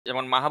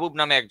যেমন মাহবুব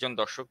নামে একজন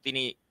দর্শক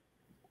তিনি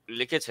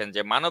লিখেছেন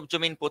যে মানব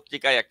জমিন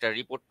পত্রিকায় একটা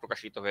রিপোর্ট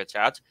প্রকাশিত হয়েছে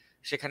আজ,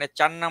 সেখানে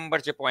 4 নাম্বার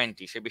যে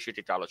পয়েন্টটি সে বিষয়টি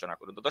একটু আলোচনা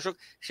করুন। তো দর্শক,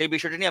 সেই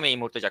বিষয়টি নিয়ে আমি এই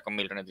মুহূর্তে জ্যাকব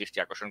মিল্টনের দৃষ্টি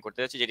আকর্ষণ করতে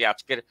যাচ্ছি, যেটি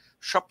আজকের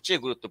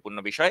সবচেয়ে গুরুত্বপূর্ণ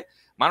বিষয়।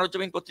 মানব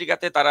জমিন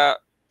পত্রিকাতে তারা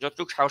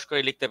যতটুকু সাহস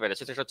করে লিখতে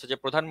পেরেছে সেটা হচ্ছে যে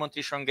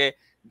প্রধানমন্ত্রীর সঙ্গে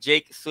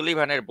জেক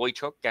সুলিভানের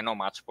বৈঠক কেন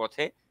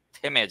মাঝপথে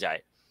থেমে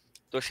যায়।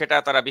 তো সেটা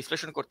তারা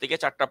বিশ্লেষণ করতে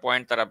গিয়ে 4টা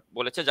পয়েন্ট তারা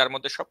বলেছে, যার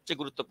মধ্যে সবচেয়ে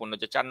গুরুত্বপূর্ণ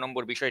যে 4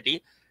 নম্বর বিষয়টি,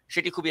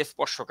 সেটি খুবই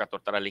স্পর্শকাতর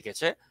তারা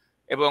লিখেছে।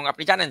 এবং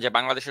আপনি জানেন যে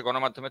বাংলাদেশের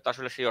গণমাধ্যমে তো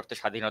আসলে সেই অর্থে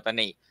স্বাধীনতা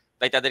নেই,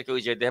 তাই তাদেরকে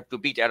ওই যে they have to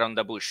bit around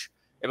the Bush.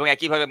 এবং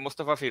একইভাবে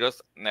মোস্তফা ফিরোজ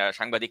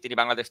সাংবাদিক, তিনি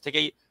বাংলাদেশ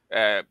থেকেই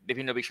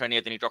বিভিন্ন বিষয়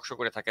নিয়ে তিনি টকশো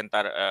করে থাকেন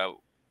তার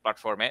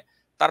প্ল্যাটফর্মে।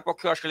 তার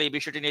পক্ষে আসলে এই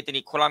বিষয়টি নিয়ে তিনি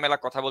খোলামেলা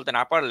কথা বলতে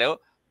না পারলেও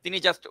তিনি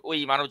জাস্ট ওই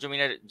মানব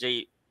জমিনের যেই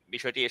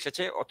বিষয়টি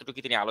এসেছে অতটুকু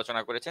তিনি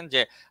আলোচনা করেছেন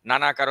যে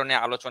নানা কারণে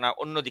আলোচনা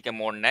অন্যদিকে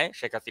মোড় নেয়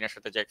শেখ হাসিনার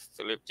সাথে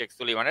জেক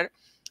সুলিভানের,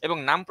 এবং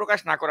নাম প্রকাশ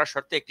না করার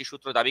শর্তে একটি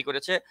সূত্র দাবি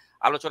করেছে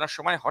আলোচনার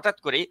সময় হঠাৎ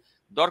করেই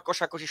দর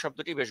কষাকষি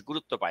শব্দটি বেশ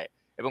গুরুত্ব পায়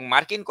এবং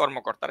মার্কিন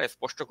কর্মকর্তারা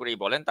স্পষ্ট করেই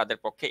বলেন তাদের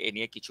পক্ষে এ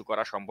নিয়ে কিছু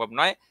করা সম্ভব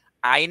নয়,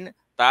 আইন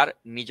তার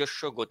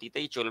নিজস্ব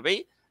গতিতেই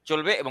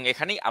চলবে এবং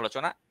এখানেই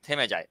আলোচনা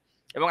থেমে যায়।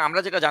 এবং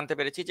আমরা যেটা জানতে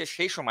পেরেছি যে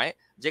সেই সময়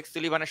জেক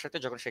সুলিভানের সাথে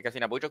যখন শেখ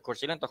হাসিনা বৈঠক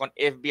করছিলেন তখন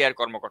এফবিআই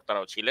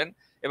কর্মকর্তারাও ছিলেন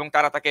এবং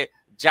তারা তাকে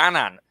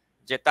জানান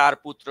যে তার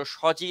পুত্র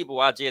সজীব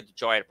ওয়াজেদ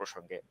জয়ের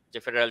প্রসঙ্গে যে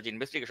ফেডারেল যে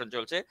ইনভেস্টিগেশন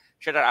চলছে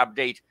সেটার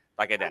আপডেট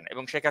তাকে দেন,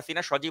 এবং শেখ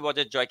হাসিনা সজীব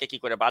ওয়াজেদ জয়কে কি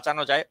করে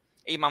বাঁচানো যায়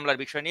এই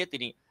মামলার বিষয় নিয়ে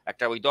তিনি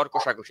একটা ওই দর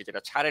কষাকষি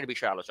যেটা ছাড়ের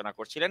বিষয়ে আলোচনা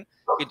করছিলেন।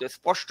 কিন্তু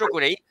স্পষ্ট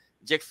করেই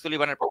জেক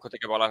সুলিভানের পক্ষ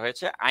থেকে বলা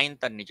হয়েছে আইন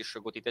তার নিজস্ব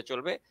গতিতে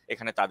চলবে,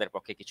 এখানে তাদের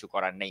পক্ষে কিছু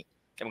করার নেই,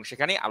 এবং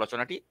সেখানেই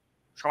আলোচনাটি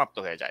সমাপ্ত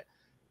হয়ে যায়।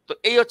 তো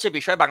এই হচ্ছে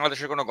বিষয়।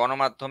 বাংলাদেশের কোনো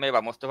গণমাধ্যমে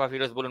বা মোস্তফা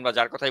ফিরোজ বলুন বা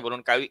যার কথাই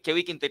বলুন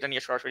কেউই কিন্তু এটা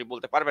নিয়ে সরাসরি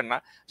বলতে পারবেন না,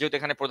 যেহেতু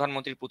এখানে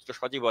প্রধানমন্ত্রীর পুত্র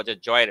সজীব ওয়াজেদ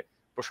জয়ের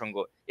প্রসঙ্গ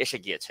এসে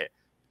গিয়েছে।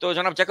 তো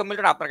জনাব জ্যাকব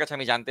মিল্টন, আপনার কাছে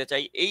আমি জানতে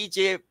চাই এই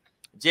যে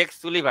জেক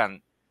সুলিভান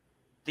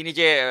তিনি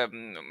যে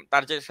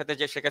তার যে সাথে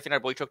যে শেখ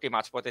হাসিনার বৈঠকটি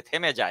মাঝপথে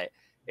থেমে যায়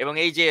এবং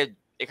এই যে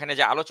এখানে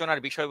যে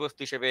আলোচনার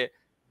বিষয়বস্তু হিসেবে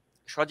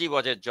সজীব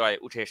ওয়াজেদ জয়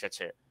উঠে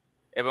এসেছে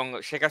এবং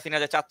শেখ হাসিনা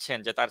যে চাচ্ছেন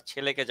যে তার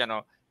ছেলেকে যেন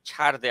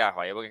ছাড় দেয়া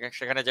হয় এবং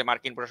সেখানে যে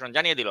মার্কিন প্রশাসন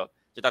জানিয়ে দিল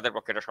যে তাদের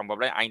পক্ষে এটা সম্ভব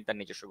নয়, আইন তার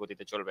নিজস্ব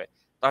গতিতে চলবে,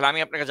 তাহলে আমি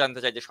আপনাকে জানতে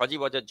চাই যে সজীব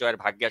ওয়াজেদ জয়ের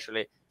ভাগ্যে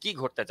আসলে কি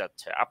ঘটতে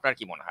যাচ্ছে, আপনার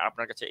কি মনে হয়?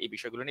 আপনার কাছে এই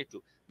বিষয়গুলো নিয়ে একটু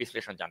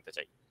বিশ্লেষণ জানতে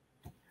চাই।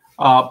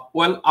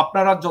 ওয়েল,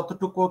 আপনারা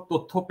যতটুকু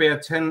তথ্য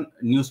পেয়েছেন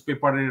নিউজ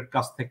পেপারের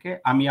কাছ থেকে,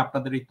 আমি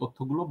আপনাদের এই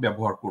তথ্যগুলো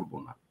ব্যবহার করব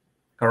না,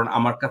 কারণ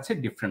আমার কাছে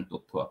ডিফারেন্ট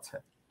তথ্য আছে।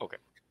 ওকে,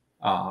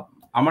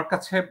 আমার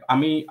কাছে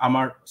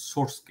আমার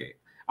সোর্সকে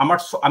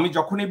আমি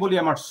যখনই বলি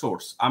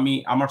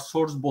আমার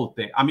সোর্স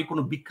বলতে আমি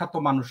কোনো বিখ্যাত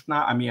মানুষ না,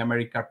 আমি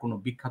আমেরিকার কোনো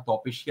বিখ্যাত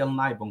অফিসিয়াল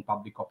না এবং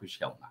পাবলিক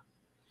অফিসিয়াল না,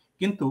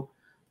 কিন্তু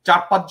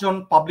 4-5 জন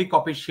পাবলিক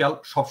অফিসিয়াল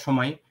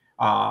সবসময়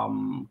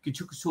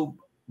কিছু কিছু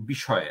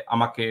বিষয়ে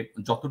আমাকে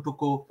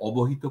যতটুকু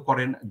অবহিত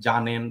করেন,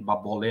 জানেন বা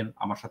বলেন,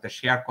 আমার সাথে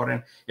শেয়ার করেন,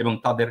 এবং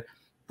তাদের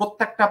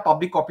প্রত্যেকটা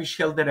পাবলিক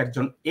অফিসিয়ালদের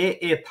একজন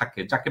এ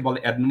থাকে, যাকে বলে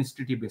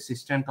অ্যাডমিনিস্ট্রেটিভ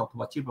অ্যাসিস্ট্যান্ট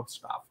অথবা চিফ অফ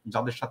স্টাফ,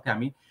 যাদের সাথে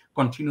আমি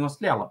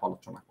কন্টিনিউয়াসলি আলাপ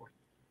আলোচনা করি।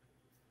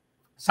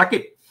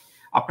 সাকিব,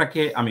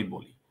 আপনাকে আমি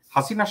বলি,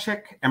 হাসিনা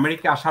শেখ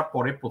আমেরিকা আসার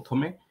পরে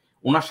প্রথমে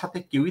ওনার সাথে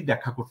কেউই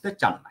দেখা করতে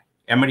চান নাই।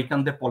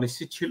 আমেরিকানদের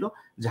পলিসি ছিল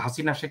যে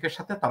হাসিনা শেখের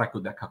সাথে তারা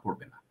কেউ দেখা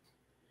করবে না।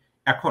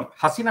 এখন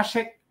হাসিনা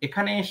শেখ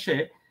এখানে এসে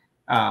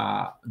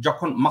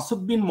যখন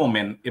মাসুদ বিন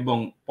মোমেন এবং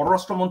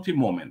পররাষ্ট্রমন্ত্রী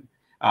মোমেন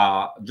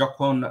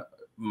যখন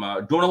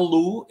ডোনাল্ড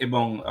লু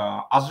এবং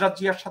আজরাত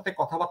জিয়ার সাথে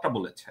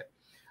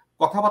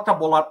কথাবার্তা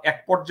বলার এক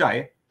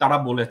পর্যায়ে তারা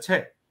বলেছে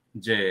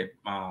যে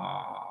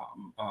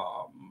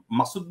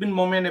মাসুদ বিন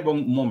মোমেন এবং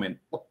মোমেন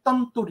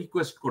অত্যন্ত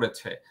রিকোয়েস্ট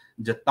করেছে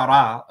যে তারা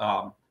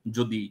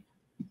যদি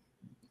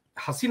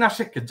হাসিনা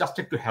শেখকে জাস্ট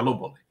একটু হ্যালো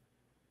বলে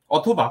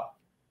অথবা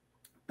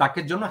তাকে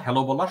জন্য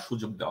হ্যালো বলার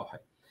সুযোগ দেওয়া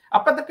হয়।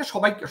 আপনাদেরকে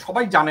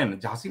সবাই জানেন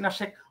যে হাসিনা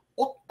শেখ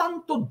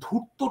অত্যন্ত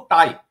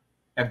ধূর্তটাই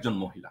একজন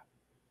মহিলা।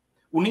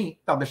 উনি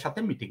তাদের সাথে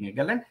মিটিং এ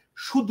গেলেন,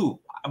 শুধু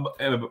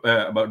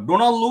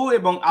ডোনাল্ড লু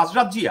এবং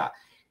আজরাত জিয়া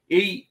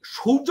এই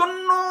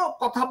সৌজন্য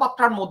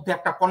কথাবার্তার মধ্যে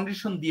একটা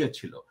কন্ডিশন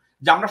দিয়েছিল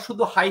যে আমরা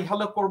শুধু হাই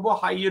হ্যালো করব,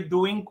 হাই ইউ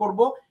ডুইং করব,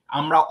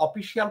 আমরা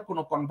অফিসিয়াল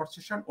কোনো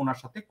কনভারসেশন ওনার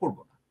সাথে করব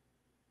না।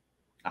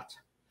 আচ্ছা,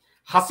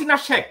 হাসিনা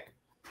শেখ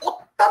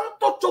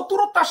অত্যন্ত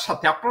চতুরতার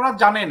সাথে, আপনারা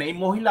জানেন এই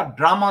মহিলা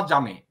ড্রামা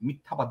জানে,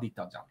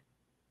 মিথ্যাবাদিতা জানে,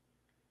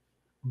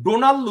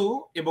 ডোনাল্ড লু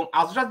এবং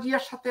আজরাত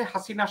জিয়ার সাথে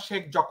হাসিনা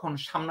শেখ যখন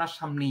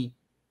সামনাসামনি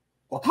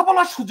কথা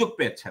বলার সুযোগ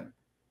পেয়েছেন,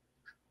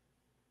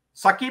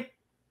 সাকিব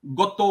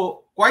গত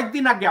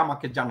কয়েকদিন আগে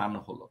আমাকে জানানো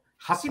হলো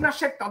হাসিনা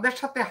শেখ তাদের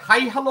সাথে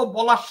হাই হ্যালো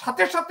বলার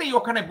সাথে সাথেই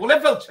ওখানে বলে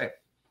ফেলছে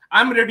I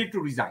am ready to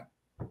resign,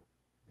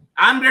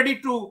 I am ready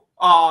to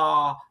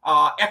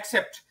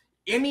accept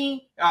any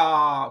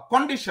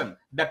condition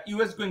that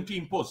US is going to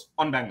impose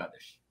on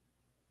Bangladesh.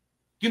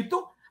 কিন্তু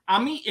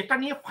আমি এটা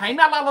নিয়ে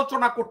ফাইনাল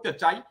আলোচনা করতে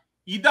চাই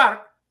ইদার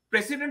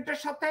প্রেসিডেন্টের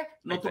সাথে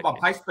নতুবা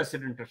ভাইস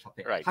প্রেসিডেন্টের সাথে।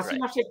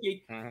 হাসিনা শেখ এই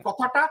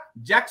কথাটা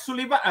জ্যাক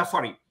সুলিভান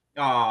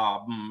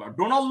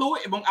ডোনাল্ড লু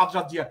এবং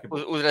আজরাত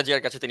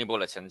জিয়ার কাছে তিনি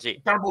বলেছেন, জি,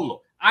 তার বলল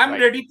I am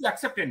ready to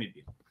accept any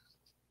deal.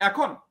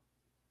 এখন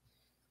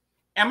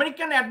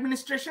আমেরিকান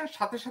অ্যাডমিনিস্ট্রেশন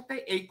সাথে সাথে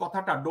এই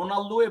কথাটা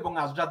ডোনাল্ড লু এবং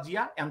আজরা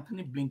জিয়া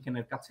অ্যান্থনি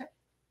ব্লিংকেনের কাছে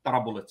তারা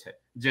বলেছে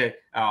যে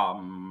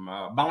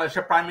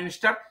বাংলাদেশের প্রাইম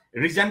মিনিস্টার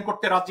রিজাইন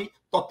করতে রাজি,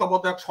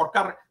 তত্ত্বাবধায়ক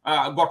সরকার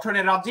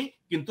গঠনে রাজি,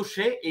 কিন্তু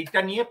সে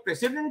এইটা নিয়ে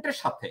প্রেসিডেন্টের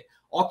সাথে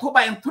অথবা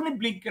অ্যান্থনি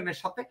ব্লিংকেনের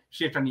সাথে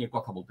সেটা নিয়ে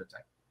কথা বলতে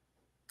চায়।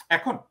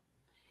 এখন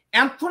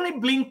অ্যান্থনি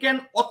ব্লিংকেন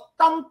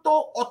অত্যন্ত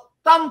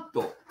অত্যন্ত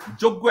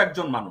যোগ্য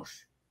একজন মানুষ,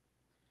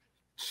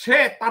 সে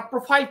তার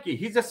প্রোফাইল কি,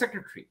 হি ইজ এ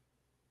সেক্রেটারি।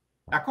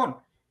 এখন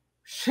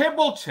সে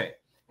বলছে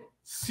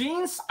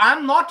since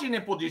I'm not in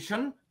a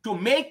position to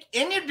make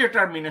any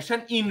determination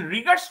in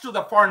regards to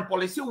the foreign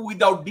policy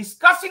without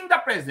discussing the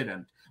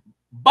president,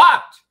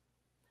 but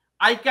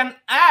I can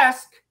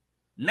ask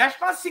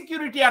National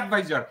Security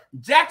Advisor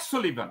Jack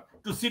Sullivan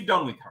to sit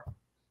down with her.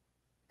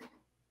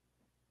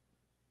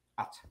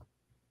 আচ্ছা,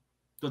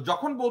 তো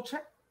যখন বলছে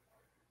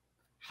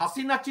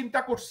হাসিনা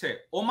চিন্তা করছে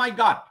ও মাই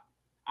god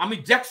আমি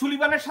Jack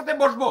সুলিভানের সাথে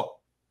বসবো,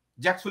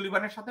 Jack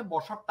সুলিভানের সাথে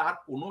বসার তার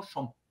কোনো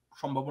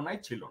সম্ভাবনাই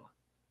ছিল না।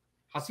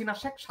 হাসিনা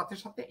শেখ সাথে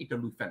সাথে এটা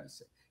লুফে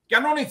নিছে।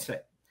 কেন নিচ্ছে?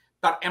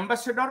 তার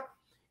অ্যাম্বাসেডর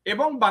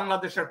এবং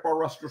বাংলাদেশের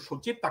পররাষ্ট্র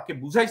সচিব তাকে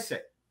বুঝাইছে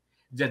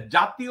যে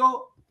জাতীয়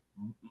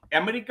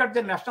আমেরিকার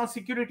যে ন্যাশনাল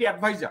সিকিউরিটি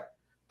অ্যাডভাইজার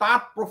তার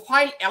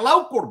প্রোফাইল অ্যালাউ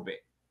করবে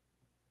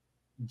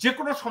যে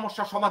কোনো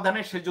সমস্যা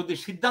সমাধানে সে যদি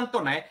সিদ্ধান্ত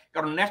নেয়,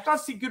 কারণ national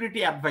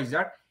security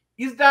adviser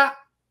is the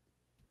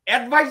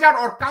adviser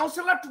or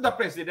councillor to the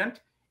president,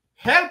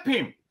 help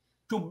him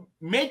to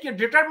make a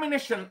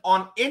determination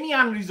on any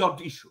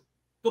unresolved issue.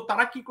 তো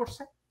তারা কি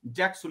করছে?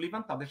 জ্যাক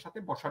সুলিভান তাদের সাথে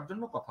বসার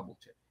জন্য কথা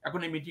বলছে। এখন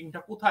এই মিটিংটা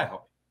কোথায়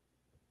হবে?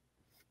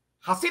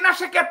 হাসিনা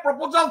শেখের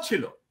প্রপোজাল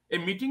ছিল এই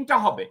মিটিংটা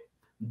হবে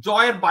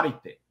জয়ের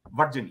বাড়িতে,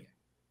 ভার্জিনিয়া।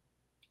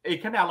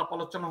 এইখানে আলাপ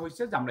আলোচনা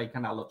হয়েছে যে আমরা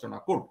এখানে আলোচনা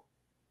করব।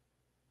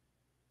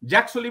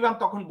 জ্যাক সুলিভান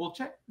তখন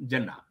বলছে যে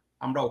না,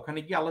 আমরা ওখানে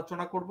গিয়ে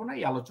আলোচনা করব না,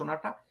 এই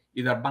আলোচনাটা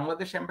ইদার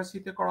বাংলাদেশ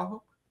এম্বাসিতে করা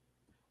হোক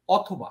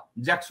অথবা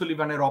জ্যাক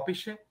সুলিভানের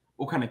অফিসে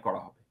ওখানে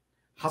করা হবে।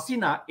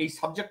 হাসিনা এই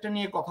সাবজেক্টটা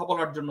নিয়ে কথা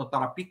বলার জন্য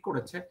তারা পিক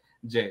করেছে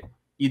যে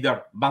ইদার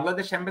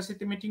বাংলাদেশ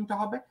এম্বাসিতে মিটিংটা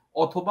হবে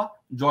অথবা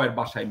জয়ের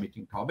বাসায়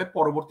মিটিংটা হবে।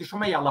 পরবর্তী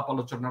সময় আলাপ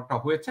আলোচনাটা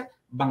হয়েছে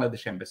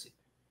বাংলাদেশ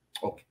এম্বাসিতে।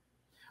 ওকে,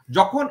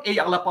 যখন এই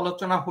আলাপ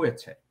আলোচনা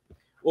হয়েছে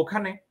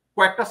ওখানে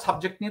কয়েকটা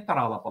সাবজেক্ট নিয়ে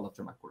তারা আলাপ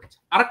আলোচনা করেছে।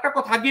 আরেকটা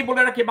কথা আগেই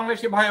বলে রাখি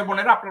বাংলাদেশি ভাই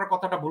বোনেরা, আপনারা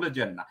কথাটা ভুলে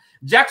যান না,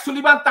 জ্যাক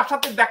সুলিভান তার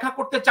সাথে দেখা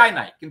করতে চায়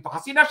নাই, কিন্তু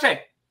হাসিনা শেখ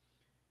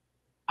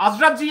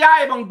আজরা জিয়া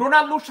এবং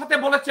ডোনাল্ড লুর সাথে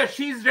বলেছে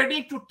she is ready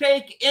to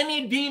take any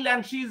deal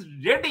and she is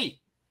ready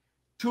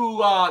to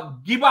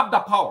give up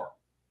the power.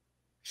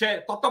 সে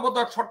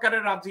তত্ত্বাবধায়ক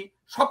সরকারের রাজি,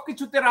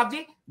 সবকিছুতে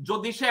রাজি,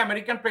 যদি সে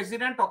আমেরিকান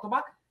প্রেসিডেন্ট অথবা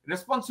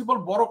রেসপন্সিবল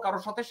বড়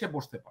কারোর সাথে সে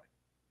বসতে পারে।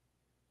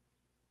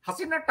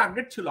 হাসিনার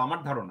টার্গেট ছিল আমার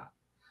ধারণা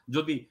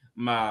যদি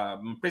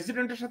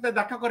প্রেসিডেন্টের সাথে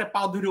দেখা করে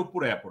পা ধরে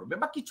উপরে পড়বে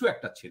বা কিছু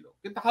একটা ছিল,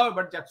 কিন্তু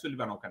হাওয়েভার জ্যাক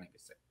সুলিভান ওখানে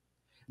গেছে।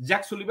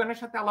 জ্যাক সুলিভানের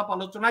সাথে আলাপ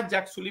আলোচনায়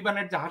জ্যাক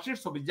সুলিভানের যে হাসির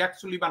ছবি, জ্যাক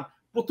সুলিভান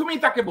প্রথমেই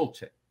তাকে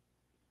বলছে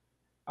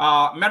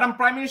Madam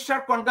Prime Minister,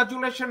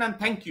 congratulations and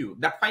thank you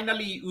that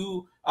finally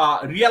you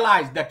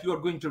realized that you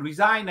are going to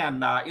resign and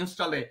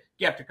install a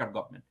caretaker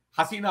government.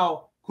 হাসিনাও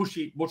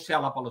খুশি, বসে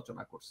আলাপ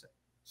আলোচনা করছে।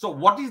 So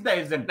what is the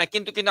agenda? না,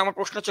 কিন্তু আমার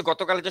প্রশ্ন হচ্ছে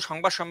গতকাল যে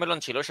সংবাদ সম্মেলন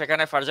ছিল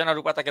সেখানে ফারজানা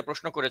রূপা তাকে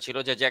প্রশ্ন করেছিল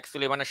যে জ্যাক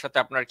সুলিভানের সাথে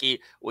আপনার কি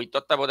ওই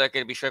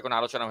তত্ত্বাবধায়কের বিষয়ে কোনো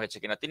আলোচনা হয়েছে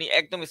কিনা। তিনি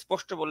একদম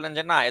স্পষ্ট বললেন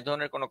যে না, এ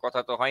ধরনের কোনো কথা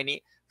তো হয়নি,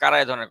 কারা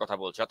এ ধরনের কথা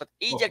বলছে। অর্থাৎ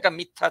এই যে একটা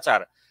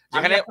মিথ্যাচার,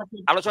 যেখানে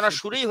আলোচনা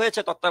শুরুই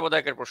হয়েছে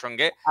তত্ত্বাবধায়কের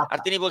প্রসঙ্গে, আর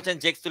তিনি বলছেন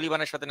জ্যাক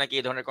সুলিভানের সাথে নাকি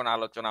এই ধরনের কোনো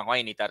আলোচনা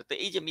হয়নি তার। তো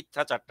এই যে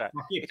মিথ্যাচারটা,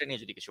 এটা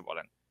নিয়ে যদি কিছু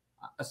বলেন।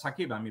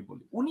 সাকিব, আমি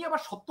বলি উনি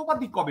আবার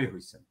সত্যবাদী কবে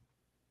হয়েছেন?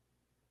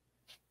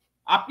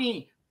 আপনি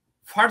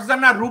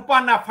ফারজানা রূপা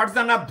না,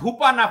 ফারজানা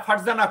ধূপা না,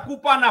 ফারজানা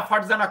কুপা না,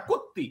 ফারজানা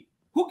কুত্তি,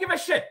 হু গিভ এ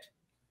শিট?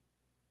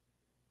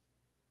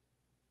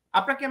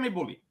 আপনাকে আমি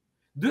বলি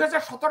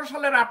 2017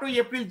 সালের 8ই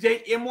এপ্রিল যে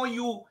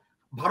এমওইউ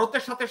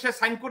ভারতের সাথে সে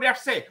সাইন করে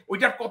আসছে,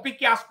 ওইটার কপি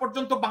কি আজ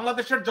পর্যন্ত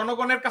বাংলাদেশের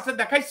জনগণের কাছে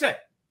দেখাইছে?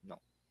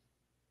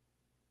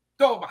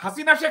 তো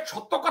হাসিনা শেখ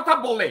সত্য কথা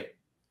বলে,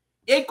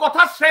 এই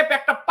কথা স্রেফ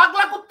একটা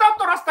পাগলা কুত্তাও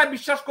তো রাস্তায়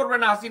বিশ্বাস করবে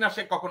না হাসিনা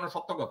শেখ কখনো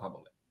সত্য কথা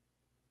বলে।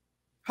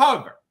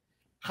 হাউএভার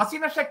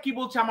হাসিনা শেখ কি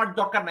বলছে আমার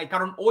দরকার নাই,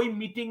 কারণ ওই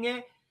মিটিং এ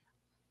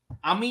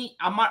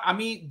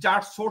আমি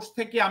যার সোর্স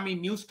থেকে আমি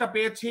নিউজটা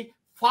পেয়েছি,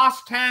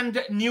 ফার্স্ট হ্যান্ড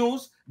নিউজ,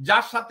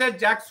 যার সাথে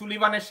জ্যাক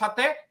সুলিভানের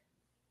সাথে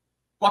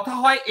কথা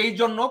হয় এই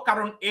জন্য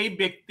কারণ এই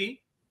ব্যক্তি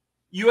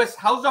ইউএস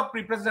হাউস অফ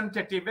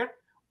রিপ্রেজেন্টেটিভের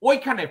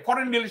ওইখানে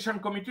ফরেন রিলেশন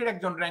কমিটির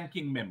একজন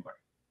র্যাঙ্কিং মেম্বার।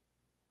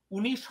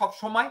 উনি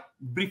সবসময়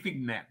ব্রিফিং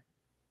নেন।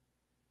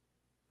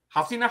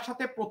 হাসিনার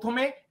সাথে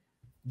প্রথমে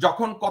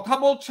যখন কথা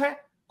বলছে,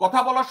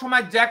 কথা বলার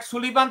সময় জ্যাক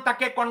সুলিভান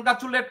তাকে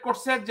কনগ্রাচুলেট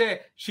করছে যে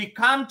she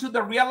come to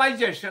the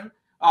realization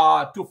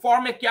to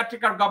form a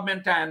caretaker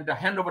government and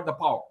hand over the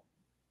power.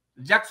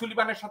 Jack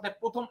সুলিভানের সাথে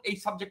প্রথম এই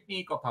সাবজেক্ট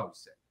নিয়ে কথা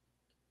হয়েছে।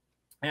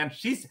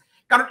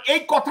 কারণ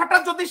এই কথাটা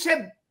যদি সে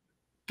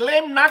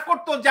ক্লেম না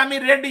করতো যে আমি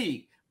রেডি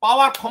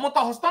পাওয়ার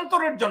ক্ষমতা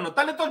হস্তান্তরের জন্য,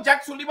 তাহলে তো জ্যাক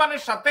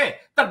সুলিভানের সাথে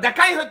তার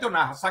দেখাই হইতো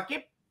না।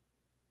 সাকিব,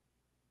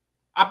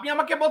 আপনি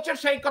আমাকে বলছেন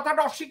সেই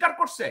কথাটা অস্বীকার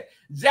করছে।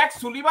 জ্যাক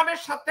সুলিভানের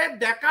সাথে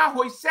দেখা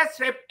হয়েছে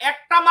স্রেফ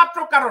একটা মাত্র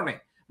কারণে,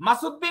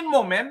 মাসুদ বিন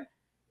মোমেন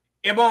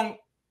এবং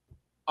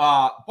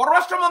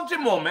পররাষ্ট্রমন্ত্রী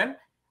মোমেন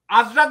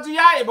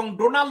আজরাজিয়া এবং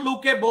ডোনাল্ড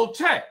লুকে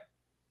বলছে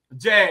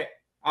যে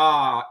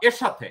এর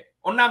সাথে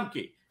ওর নাম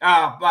কি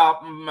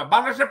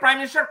বাংলাদেশের প্রাইম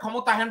মিনিস্টার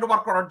ক্ষমতা হ্যান্ড ওভার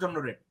করার জন্য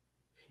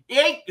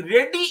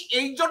রেডি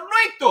এই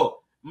জন্যই তো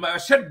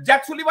সে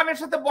জ্যাক সুলিভানের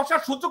সাথে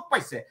বসার সুযোগ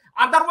পাইছে।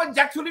 আদারওয়াইজ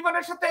জ্যাক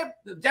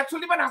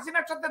সুলিভান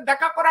হাসিনার সাথে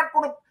দেখা করার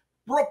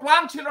কোনো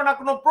প্ল্যান ছিল না,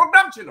 কোনো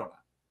প্রোগ্রাম ছিল না।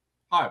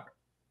 হয়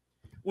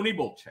উনি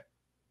বলছে।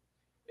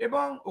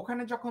 এবং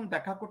ওখানে যখন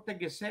দেখা করতে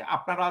গেছে,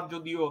 আপনারা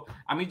যদিও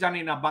আমি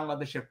জানি না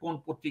বাংলাদেশের কোন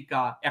পত্রিকা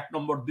 1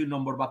 নম্বর 2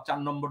 নম্বর বা 4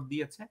 নম্বর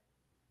দিয়েছে,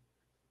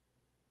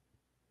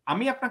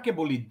 আমি আপনাকে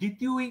বলি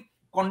দ্বিতীয়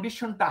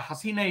কন্ডিশনটা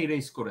হাসিনা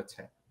ইরেজ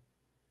করেছে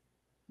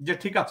যে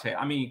ঠিক আছে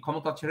আমি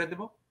ক্ষমতা ছেড়ে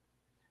দেব,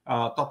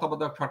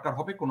 তত্ত্বাবধায়ক সরকার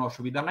হবে, কোনো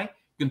অসুবিধা নাই,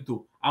 কিন্তু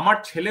আমার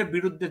ছেলের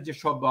বিরুদ্ধে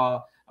যেসব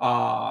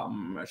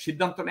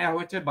সিদ্ধান্ত নেওয়া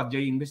হয়েছে বা যে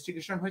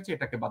ইনভেস্টিগেশন হয়েছে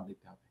এটাকে বাদ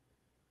দিতে হবে।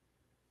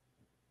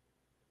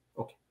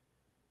 ওকে,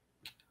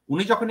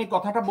 উনি যখন এই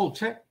কথাটা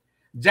বলছে,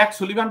 জ্যাক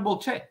সুলিভান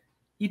বলছে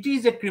it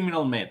is a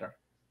criminal matter,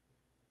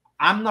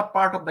 I am not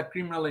part of the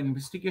criminal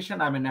investigation,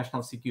 I M a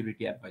national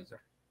security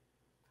adviser,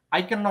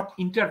 I cannot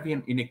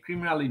intervene in a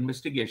criminal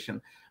investigation.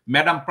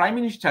 Madam Prime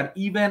Minister,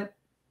 even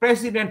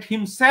President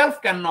himself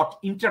cannot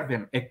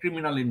intervene in a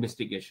criminal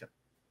investigation.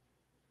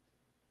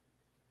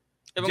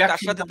 এবং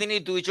তার সাথে তিনি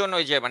দুইজন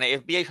ওই যে মানে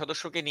FBI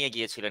সদস্যকে নিয়ে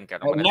গিয়েছিলেন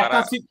কেন? মানে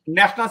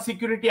ন্যাশনাল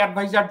সিকিউরিটি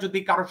অ্যাডভাইজার যদি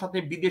কারোর সাথে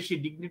বিদেশি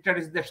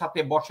ডিগনিটারিজদের সাথে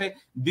বসে,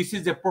 দিস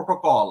ইজ এ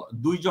প্রোটোকল।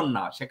 দুইজন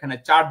না, সেখানে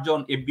 4 জন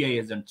এফবিআই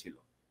এজেন্ট ছিল।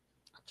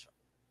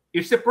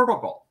 It's a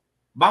protocol.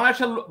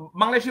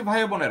 বাংলাদেশি ভাই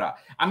বোনেরা,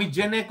 আমি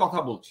জেনে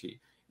কথা বলছি,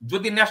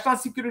 যদি ন্যাশনাল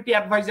সিকিউরিটি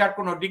অ্যাডভাইজার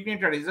কোন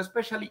dignitaries,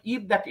 specially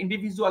if that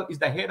individual is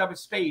the head of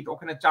state,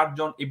 ওখানে 4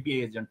 জন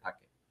এফবিআই এজেন্ট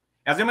থাকে।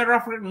 As a matter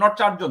of fact not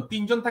 4 জন,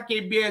 3 জন থাকে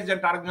এফবিআই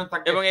এজেন্ট, আরেকজন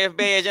থাকে। এবং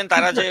এফবিআই এজেন্ট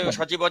তারা যে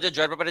সজীব অজয়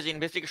জয়ের ব্যাপারে যে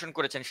ইনভেস্টিগেশন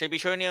করেছেন সেই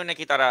বিষয় নিয়েও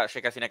নাকি তারা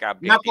শেখ হাসিনাকে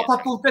আপডেট দিয়েছে।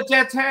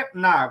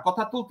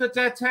 কথা তুলতে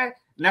চেয়েছে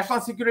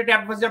ন্যাশনাল সিকিউরিটি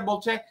অ্যাডভাইজার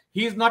বলছে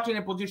he is not in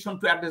a position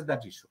to address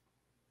that issue.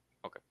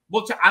 ওকে,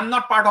 বলছে I am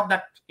not part of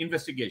that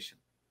investigation.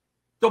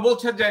 তো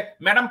বলছে যে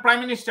madam prime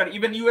minister,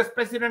 even US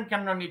president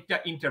can not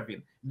intervene,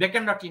 they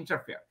can not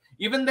interfere.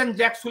 Even then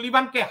Jack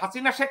সুলিভানকে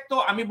Hasina Sheikh তো,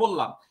 আমি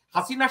বললাম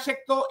হাসিনা শেখ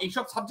তো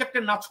এইসব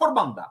সাবজেক্টের নাছোড়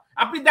বান্দা।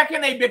 আপনি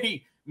দেখেন এই বেটি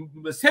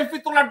সেলফি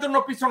তোলার জন্য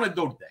পিছনে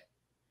দৌড় দেয়,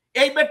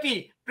 এই বেটি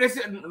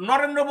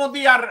নরেন্দ্র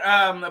মোদী আর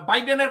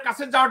বাইডেনের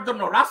কাছে যাওয়ার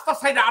জন্য রাস্তা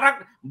সাইডে আর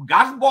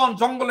গাছ বন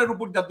জঙ্গলের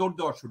উপর দিয়ে দৌড়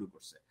দেওয়া শুরু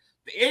করছে।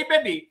 এই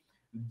বেটি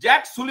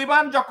জ্যাক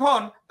সুলিভান যখন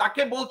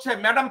তাকে বলছে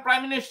madam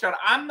prime minister,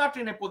 I am not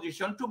in a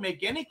position to make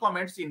any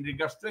comments in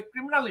regards to a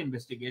criminal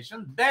investigation,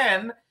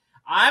 then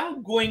I am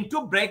going to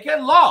break এ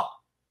ল।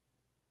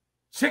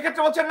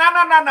 সেক্ষেত্রে বলছে না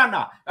না না না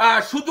না,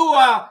 শুধু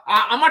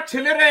আমার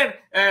ছেলের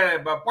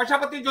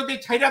পয়সাপাতি যদি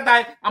ছাইরা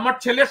দেয়, আমার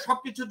ছেলের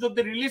সবকিছু যদি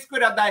রিলিজ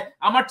করে দেয়,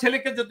 আমার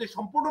ছেলেকে যদি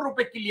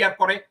সম্পূর্ণরূপে ক্লিয়ার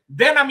করে,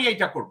 দেন আমি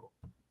এটা করব।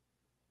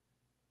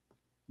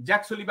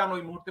 জ্যাক সুলিভান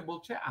ওই মুহূর্তে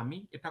বলছে আমি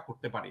এটা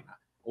করতে পারি না,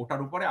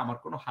 ওটার উপরে আমার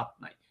কোনো হাত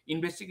নাই।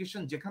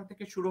 ইনভেস্টিগেশন যেখান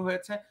থেকে শুরু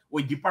হয়েছে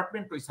ওই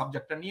ডিপার্টমেন্ট ওই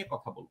সাবজেক্টটা নিয়ে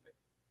কথা বলবে।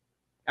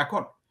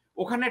 এখন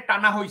ওখানে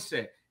টানা হয়েছে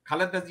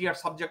খালেদা জিয়ার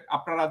সাবজেক্ট।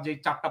 আপনারা যে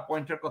 4টা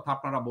পয়েন্টের কথা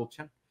আপনারা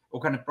বলছেন,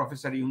 ওখানে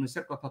প্রফেসর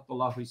ইউনুসের কথা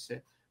তোলা হয়েছে,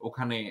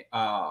 ওখানে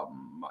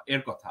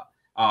এর কথা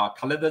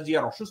খালেদা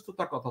জিয়ার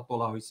অসুস্থতার কথা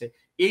তোলা হয়েছে।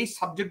 এই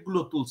সাবজেক্টগুলো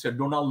তুলছে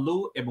ডোনাল্ড লু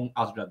এবং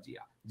আজরা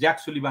জিয়া। জ্যাক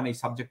সুলিভান এই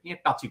সাবজেক্ট নিয়ে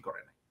টাচই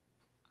করে নাই।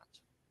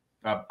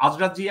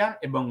 আজরা জিয়া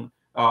এবং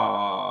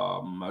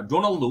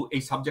ডোনাল্ড লু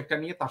এই সাবজেক্টটা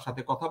নিয়ে তার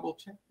সাথে কথা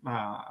বলছে,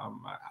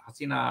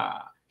 হাসিনা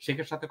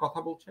শেখের সাথে কথা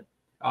বলছে,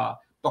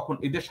 তখন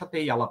এদের সাথে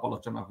এই আলাপ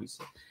আলোচনা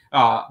হয়েছে।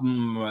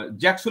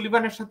 জ্যাক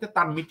সুলিভানের সাথে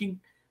তার মিটিং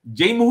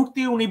যেই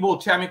মুহূর্তে উনি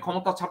বলছে আমি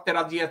ক্ষমতা ছাড়তে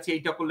রাজি আছি,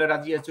 এইটা করলে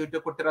রাজি আছি, ওইটা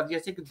করতে রাজি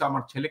আছি, কিন্তু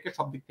আমার ছেলেকে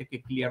সব দিক থেকে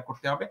ক্লিয়ার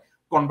করতে হবে,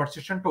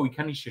 কনভারসেশনটা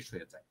ওইখানেই শেষ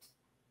হয়ে যায়।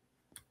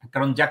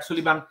 কারণ জ্যাক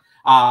সুলিভান,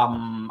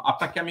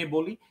 আপনাকে আমি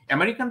বলি,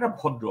 আমেরিকানরা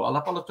ভদ্র,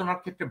 আলাপ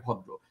আলোচনার ক্ষেত্রে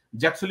ভদ্র।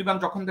 জ্যাক সুলিভান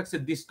যখন দেখছে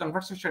this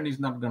conversation is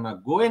not gonna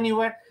go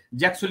anywhere,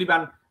 Jack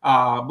Sullivan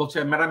বলছে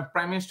madam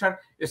prime minister,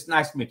 it's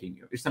nice meeting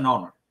you, it's an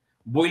honour,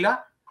 বইলা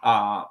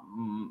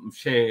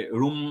সে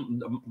রুম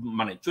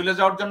মানে চলে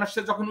যাওয়ার জন্য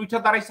সে যখন উঠে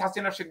দাঁড়াইছে,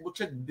 হাসিনা শেখ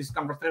বুঝছে this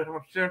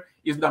conversation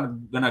is not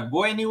gonna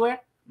go anywhere,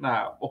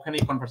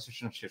 ওখানেই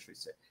কনভারসেশন শেষ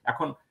হয়েছে।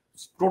 এখন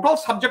টোটাল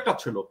সাবজেক্টটা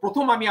ছিল,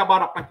 প্রথম আমি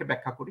আবার আপনাকে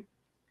ব্যাখ্যা করি,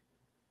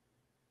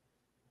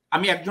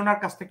 আমি একজনের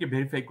কাছ থেকে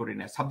ভেরিফাই করি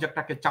না,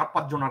 সাবজেক্টটাকে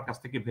 4-5 জনের কাছ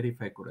থেকে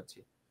ভেরিফাই করেছি।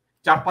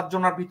 4-5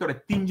 জনের ভিতরে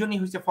 3 জনই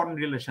হয়েছে ফরেন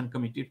রিলেশন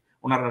কমিটির,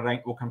 ওনারা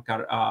র্যাঙ্ক ওখানকার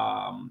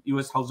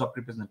ইউএস হাউস অফ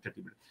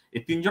রিপ্রেজেন্টেটিভ।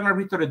 এই 3 জনের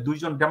ভিতরে 2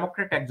 জন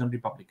ডেমোক্রেট, 1 জন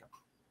রিপাবলিকান।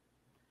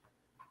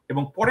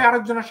 এবং পরে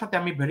আরেকজনের সাথে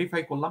আমি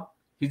ভেরিফাই করলাম,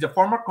 he is a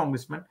former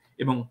congressman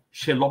এবং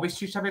সে লবিস্ট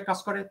হিসাবে কাজ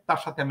করে, তার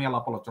সাথে আমি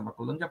আলাপ আলোচনা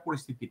করলাম যে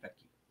পরিস্থিতিটা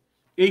কি।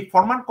 এই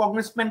ফর্মার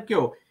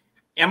কংগ্রেসম্যানকেও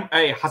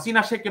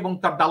হাসিনা শেখ এবং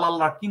তার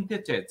দালালরা কিনতে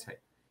চেয়েছে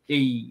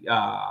এই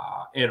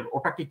এর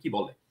ওটাকে কি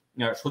বলে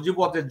সজীব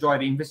ওয়াজের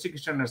জয়ের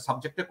ইনভেস্টিগেশনের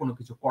সাবজেক্টে কোনো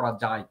কিছু করা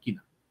যায়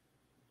কিনা,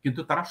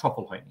 কিন্তু তারা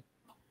সফল হয়নি।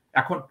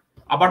 এখন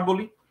আবার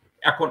বলি,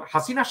 এখন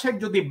হাসিনা শেখ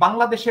যদি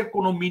বাংলাদেশের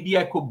কোন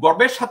মিডিয়ায় খুব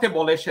গর্বের সাথে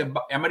বলে সে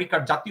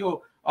আমেরিকার জাতীয়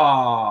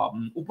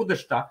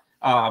উপদেষ্টা,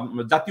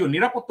 জাতীয়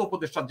নিরাপত্তা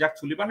উপদেষ্টা জ্যাক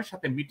সুলিভানের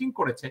সাথে মিটিং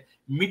করেছে,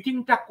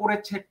 মিটিংটা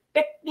করেছে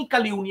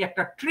টেকনিক্যালি উনি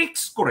একটা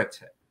ট্রিক্স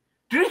করেছে।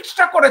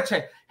 ট্রিক্সটা করেছে,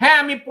 হ্যাঁ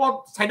আমি পদ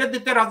সাইডে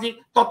দিতে রাজি,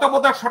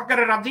 তত্ত্বাবধায়ক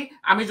সরকারের রাজি,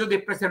 আমি যদি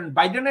প্রেসিডেন্ট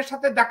বাইডেনের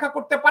সাথে দেখা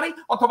করতে পারি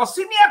অথবা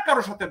সিনিয়র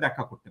কারোর সাথে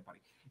দেখা করতে পারি।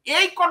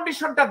 এই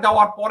কন্ডিশনটা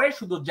দেওয়ার পরে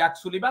শুধু জ্যাক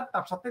সুলিভান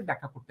তার সাথে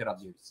দেখা করতে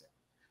রাজি হয়েছে।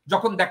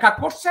 যখন দেখা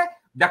করছে,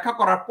 দেখা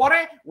করার পরে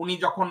উনি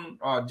যখন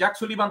জ্যাক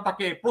সুলিভান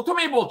তাকে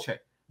প্রথমেই বলছে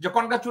যে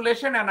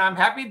congratulation and I am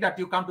happy that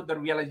you come to the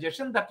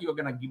realisation that you R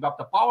gonna give up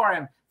the power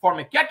and form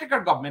A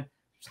caretaker government,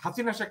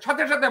 Hasina Sheikh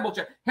সাথে সাথে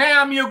বলছে হ্যাঁ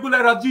আমি ওগুলা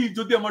রাজি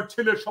যদি আমার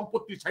ছেলের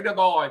সম্পত্তি ছেড়ে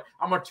দেওয়া হয়,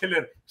 আমার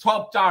ছেলের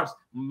সব চার্জ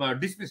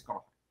ডিসমিস করা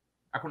হয়।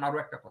 এখন আরো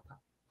একটা কথা,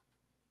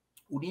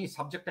 উনি এই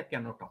সাবজেক্টটা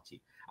কেন টাচি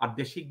আর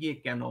দেশে গিয়ে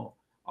কেন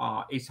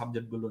এই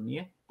সাবজেক্টগুলো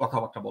নিয়ে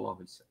কথাবার্তা বলা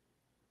হয়েছে?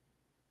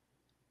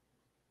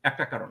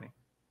 একটা কারণে,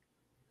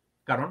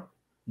 কারণ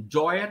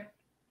জয়ের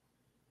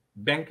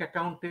ব্যাংক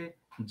অ্যাকাউন্টে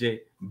যে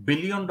 $1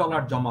 বিলিয়ন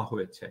জমা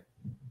হয়েছে,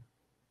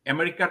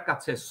 আমেরিকার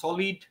কাছে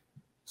সলিড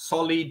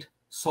সলিড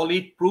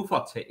সলিড প্রুফ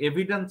আছে,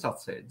 এভিডেন্স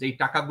আছে যে এই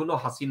টাকাগুলো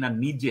হাসিনা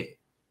নিজে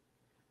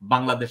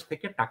বাংলাদেশ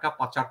থেকে টাকা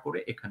পাচার করে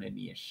এখানে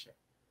নিয়ে এসছে,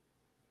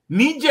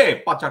 নিজে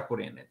পাচার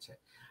করে এনেছে।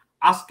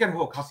 আজকের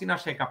হোক হাসিনা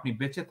শেখ আপনি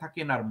বেঁচে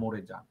থাকেন আর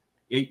মরে যান,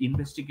 এই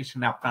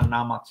ইনভেস্টিগেশনে আপনার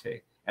নাম আছে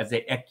as a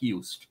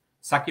accused.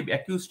 Shakib,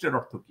 accused এর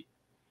অর্থ কি?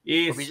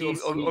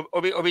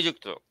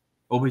 অভিযুক্ত।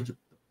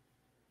 অভিযুক্ত।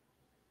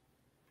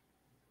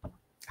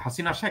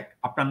 হাসিনা শেখ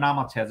আপনার নাম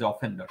আছে as a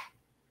offender,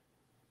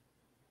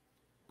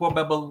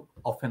 probable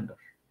offender.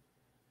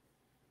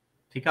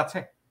 ঠিক আছে?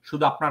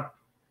 শুধু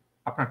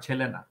আপনার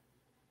ছেলে না,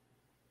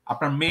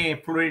 আপনার মেয়ে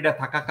ফ্লোরিডা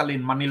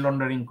থাকাকালীন মানি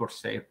লন্ডারিং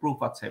করছে, প্রুফ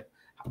আছে।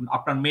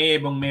 আপনার মেয়ে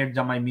এবং মেয়ের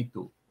জামাই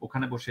মিতু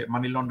ওখানে বসে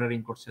মানি লন্ডারিং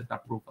করছে,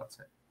 তার প্রুফ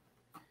আছে।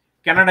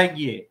 কানাডায়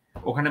গিয়ে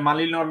ওখানে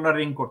মানি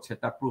লন্ডারিং করছে,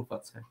 তার প্রুফ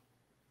আছে।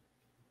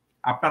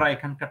 আপনারা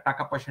এখানকার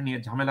টাকা পয়সা নিয়ে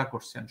ঝামেলা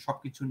করছেন,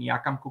 সবকিছু নিয়ে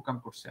আকাম কুকাম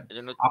করছেন,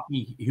 আপনি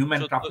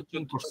হিউম্যান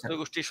ট্রাফিকিং করছেন,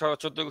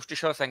 14 গোষ্ঠী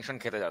সহ স্যাংশন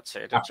খেতে যাচ্ছে।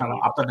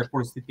 আপনাদের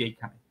পরিস্থিতি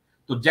এইখানে।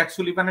 তো জ্যাক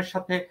সুলিভানের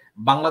সাথে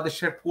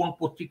বাংলাদেশের কোন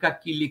পত্রিকা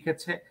কি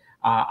লিখেছে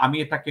আমি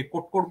এটাকে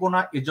কোট করব না,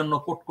 এজন্য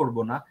কোট করব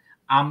না।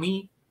 আমি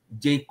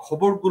যে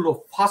খবরগুলো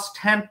ফার্স্ট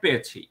হ্যান্ড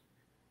পেয়েছি,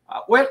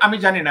 ওয়েল আমি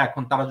জানি না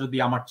এখন তারা যদি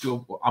আমার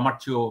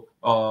চেয়েও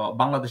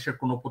বাংলাদেশের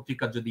কোনো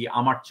পত্রিকা যদি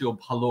আমার চেয়েও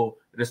ভালো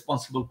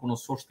রেসপন্সিবল কোনো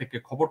সোর্স থেকে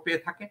খবর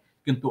পেয়ে থাকে,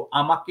 কিন্তু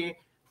আমাকে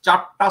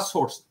 4টা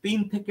সোর্স 3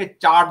 থেকে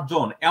 4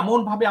 জন এমন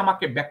ভাবে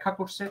আমাকে ব্যাখ্যা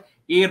করছে,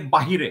 এর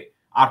বাহিরে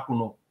আর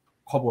কোনো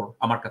খবর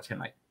আমার কাছে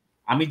নাই।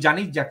 আমি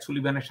জানি জ্যাক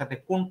সুলিভানের সাথে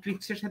কোন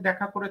ট্রিক্সে সে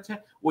দেখা করেছে,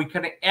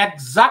 ওইখানে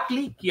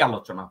এক্স্যাক্টলি কি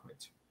আলোচনা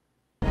হয়েছে।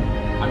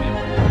 আমি